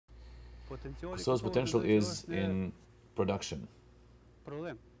Kosova's potential is in production,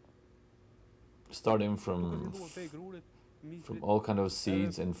 starting from all kind of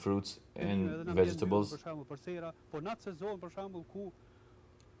seeds and fruits and vegetables.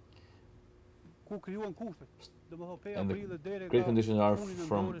 And the great conditions are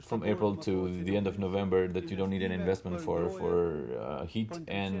from April to the end of November, that you don't need an investment for heat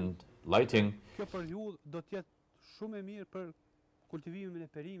and lighting.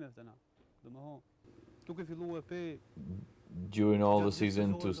 During all the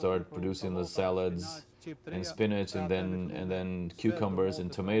season to start producing the salads and spinach and then cucumbers and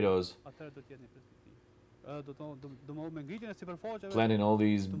tomatoes. Planting all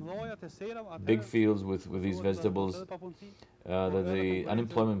these big fields with these vegetables, that the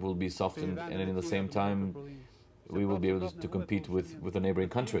unemployment will be softened, and in the same time we will be able to compete with the neighboring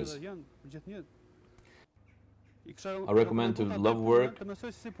countries. I recommend to love work,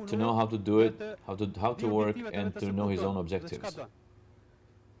 to know how to do it, how to work, and to know his own objectives.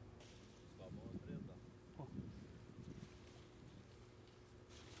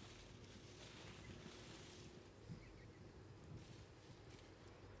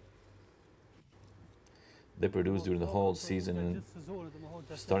 They produce during the whole season, and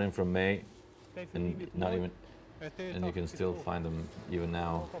starting from May, and and you can still find them even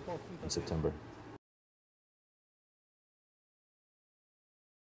now in September.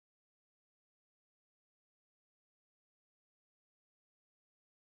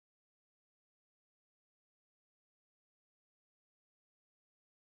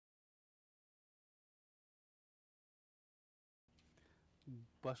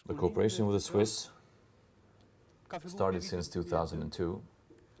 The cooperation with the Swiss started since 2002.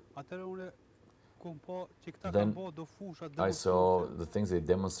 Then I saw the things they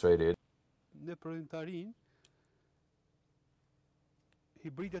demonstrated.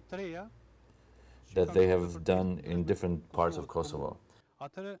 That they have done in different parts of Kosovo.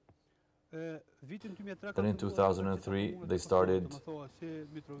 Then in 2003 they started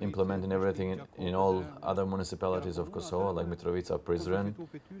implementing everything in all other municipalities of Kosovo, like Mitrovica, Prizren,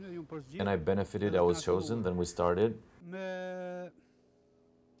 and I benefited. I was chosen. Then we started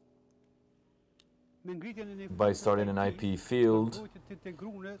by starting an IP field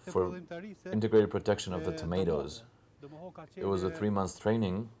for integrated protection of the tomatoes. It was a 3-month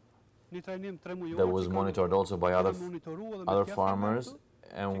training that was monitored also by other farmers,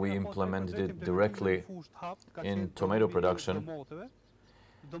 and we implemented it directly in tomato production.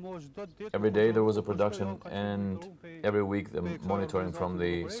 Every day there was a production, and every week the monitoring from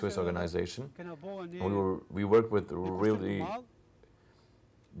the Swiss organization. We worked with really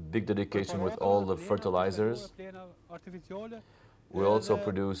big dedication with all the fertilizers. We also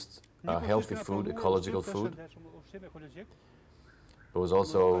produced healthy food, ecological food. It was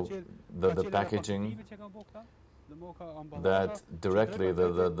also the packaging, that directly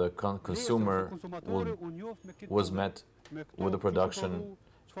the consumer was met with the production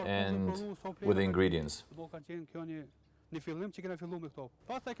and with the ingredients.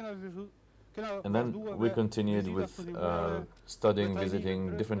 And then we continued with studying,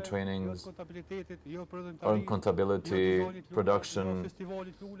 visiting different trainings on contability, production,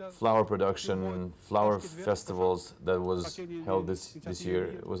 flower festivals that was held this year.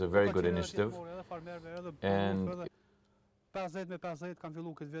 It was a very good initiative. And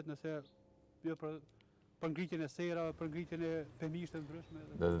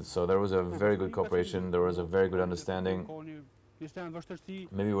so there was a very good cooperation, there was a very good understanding.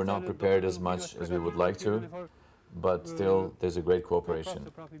 Maybe we're not prepared as much as we would like to, but still there's a great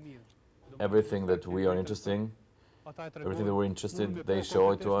cooperation. Everything that we are interested, they show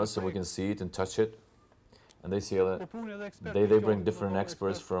it to us so we can see it and touch it. And they see that they bring different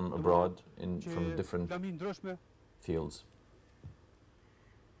experts from abroad, from different fields.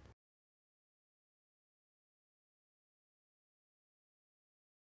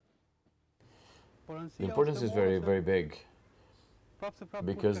 The importance is very, very big,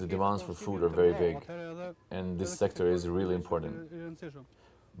 because the demands for food are very big, and this sector is really important.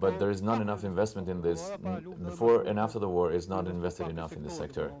 But there is not enough investment in this. Before and after the war is not invested enough in this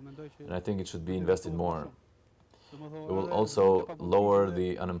sector, and I think it should be invested more. It will also lower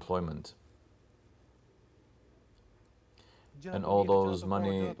the unemployment. And all those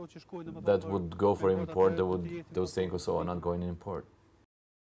money that would go for import, they would stay in Kosovo, not going in import.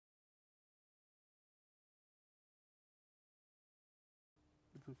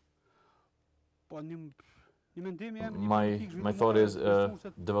 My thought is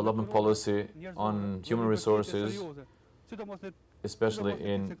development policy on human resources, especially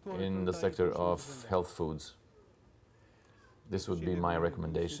in the sector of health foods. This would be my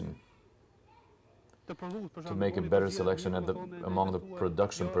recommendation. to make a better selection among the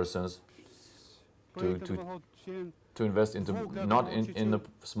production persons, to invest into not in the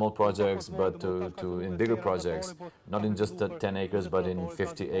small projects, but in bigger projects, not in just 10 acres, but in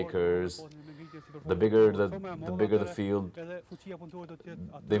 50 acres. The bigger the field,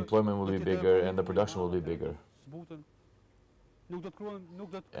 the employment will be bigger and the production will be bigger.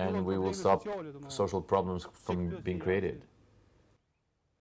 And we will stop social problems from being created.